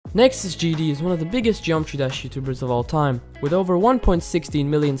Nexus GD is one of the biggest Geometry Dash YouTubers of all time, with over 1.16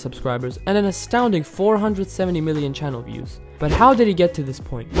 million subscribers and an astounding 470 million channel views. But how did he get to this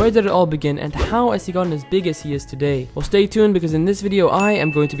point? Where did it all begin, and how has he gotten as big as he is today? Well, stay tuned, because in this video I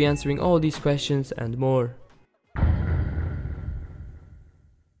am going to be answering all these questions and more.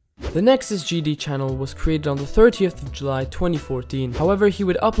 The Nexus GD channel was created on the 30th of July 2014, however he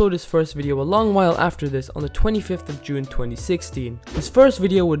would upload his first video a long while after this on the 25th of June 2016. His first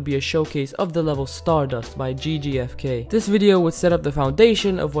video would be a showcase of the level Stardust by GGFK. This video would set up the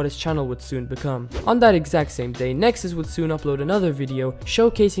foundation of what his channel would soon become. On that exact same day, Nexus would soon upload another video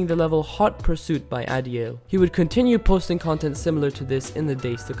showcasing the level Hot Pursuit by Adiel. He would continue posting content similar to this in the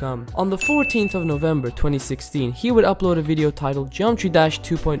days to come. On the 14th of November 2016, he would upload a video titled Geometry Dash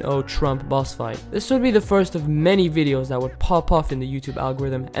 2.0 Trump Boss Fight. This would be the first of many videos that would pop off in the YouTube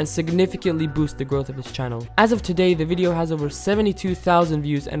algorithm and significantly boost the growth of his channel. As of today, the video has over 72,000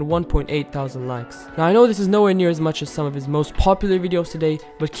 views and 1.8 thousand likes. Now I know this is nowhere near as much as some of his most popular videos today,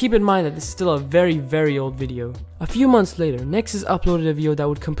 but keep in mind that this is still a very old video. A few months later, Nexus uploaded a video that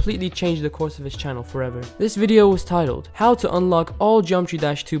would completely change the course of his channel forever. This video was titled, How to Unlock All Geometry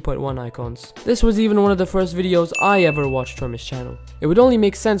Dash 2.1 Icons. This was even one of the first videos I ever watched from his channel. It would only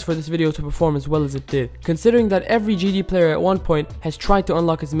make sense for this video to perform as well as it did, considering that every GD player at one point has tried to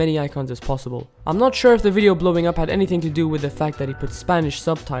unlock as many icons as possible. I'm not sure if the video blowing up had anything to do with the fact that he put Spanish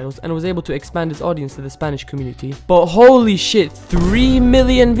subtitles and was able to expand his audience to the Spanish community, but holy shit, 3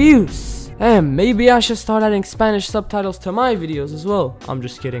 million views! Maybe I should start adding Spanish subtitles to my videos as well. I'm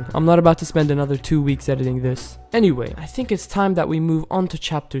just kidding. I'm not about to spend another 2 weeks editing this. Anyway, I think it's time that we move on to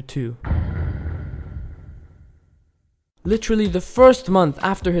chapter 2. Literally the first month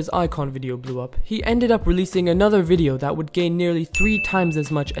after his icon video blew up, he ended up releasing another video that would gain nearly 3 times as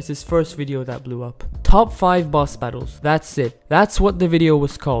much as his first video that blew up. Top 5 boss battles. That's it. That's what the video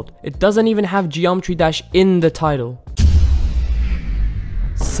was called. It doesn't even have Geometry Dash in the title.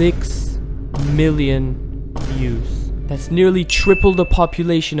 6 million views. That's nearly triple the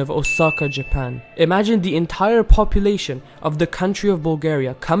population of Osaka, Japan. Imagine the entire population of the country of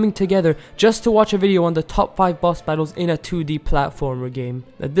Bulgaria coming together just to watch a video on the top 5 boss battles in a 2D platformer game.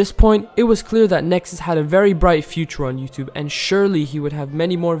 At this point, it was clear that Nexus had a very bright future on YouTube, and surely he would have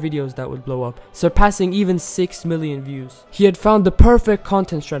many more videos that would blow up, surpassing even 6 million views. He had found the perfect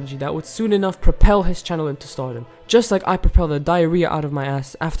content strategy that would soon enough propel his channel into stardom, just like I propel the diarrhea out of my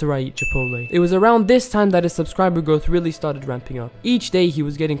ass after I eat Chipotle. It was around this time that his subscriber growth really started ramping up. Each day he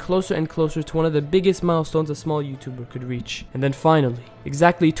was getting closer and closer to one of the biggest milestones a small YouTuber could reach. And then finally,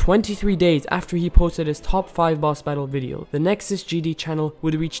 exactly 23 days after he posted his top 5 boss battle video, the Nexus GD channel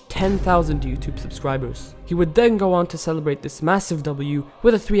would reach 10,000 YouTube subscribers. He would then go on to celebrate this massive W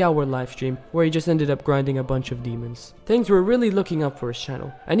with a 3-hour live stream where he just ended up grinding a bunch of demons. Things were really looking up for his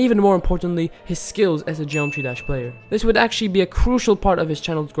channel, and even more importantly, his skills as a Geometry Dash player. This would actually be a crucial part of his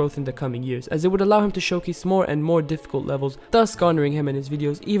channel's growth in the coming years, as it would allow him to showcase more and more difficult levels, thus garnering him and his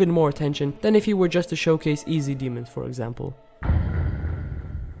videos even more attention than if he were just to showcase easy demons, for example.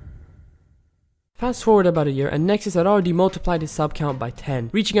 Fast forward about a year, and Nexus had already multiplied his sub count by 10,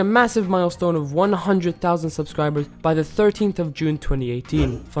 reaching a massive milestone of 100,000 subscribers by the 13th of June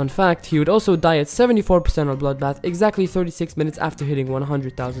 2018. Fun fact, he would also die at 74% on Bloodbath exactly 36 minutes after hitting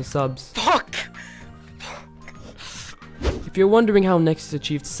 100,000 subs. Fuck! If you're wondering how Nexus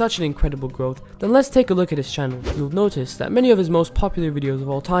achieved such an incredible growth, then let's take a look at his channel. You'll notice that many of his most popular videos of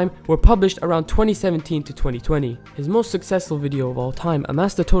all time were published around 2017 to 2020. His most successful video of all time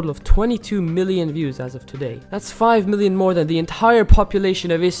amassed a total of 22 million views as of today. That's 5 million more than the entire population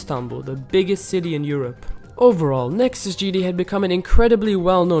of Istanbul, the biggest city in Europe. Overall, Nexus GD had become an incredibly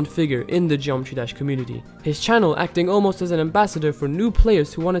well-known figure in the Geometry Dash community, his channel acting almost as an ambassador for new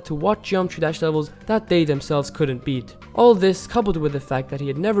players who wanted to watch Geometry Dash levels that they themselves couldn't beat. All this, coupled with the fact that he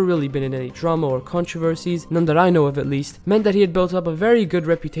had never really been in any drama or controversies, none that I know of at least, meant that he had built up a very good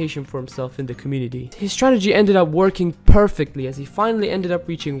reputation for himself in the community. His strategy ended up working perfectly as he finally ended up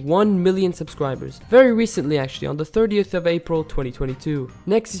reaching 1 million subscribers, very recently actually, on the 30th of April 2022.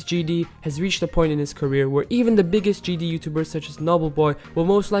 Nexus GD has reached a point in his career where even the biggest GD YouTubers such as Nobbleboy will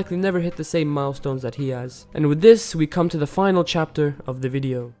most likely never hit the same milestones that he has. And with this, we come to the final chapter of the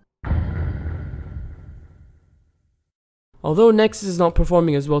video. Although Nexus is not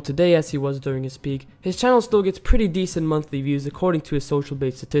performing as well today as he was during his peak, his channel still gets pretty decent monthly views according to his Social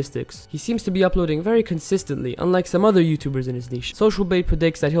Bait statistics. He seems to be uploading very consistently, unlike some other YouTubers in his niche. Social Bait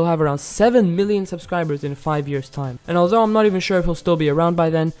predicts that he'll have around 7 million subscribers in 5 years time. And although I'm not even sure if he'll still be around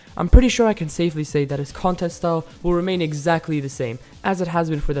by then, I'm pretty sure I can safely say that his content style will remain exactly the same as it has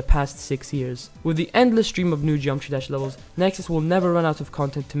been for the past 6 years. With the endless stream of new Geometry Dash levels, Nexus will never run out of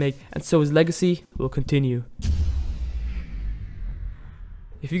content to make, and so his legacy will continue.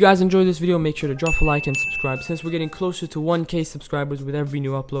 If you guys enjoyed this video, make sure to drop a like and subscribe since we're getting closer to 1k subscribers with every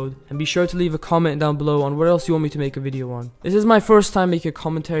new upload. And be sure to leave a comment down below on what else you want me to make a video on. This is my first time making a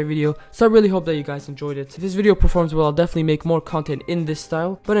commentary video, so I really hope that you guys enjoyed it. If this video performs well, I'll definitely make more content in this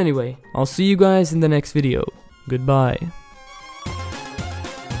style. But anyway, I'll see you guys in the next video. Goodbye.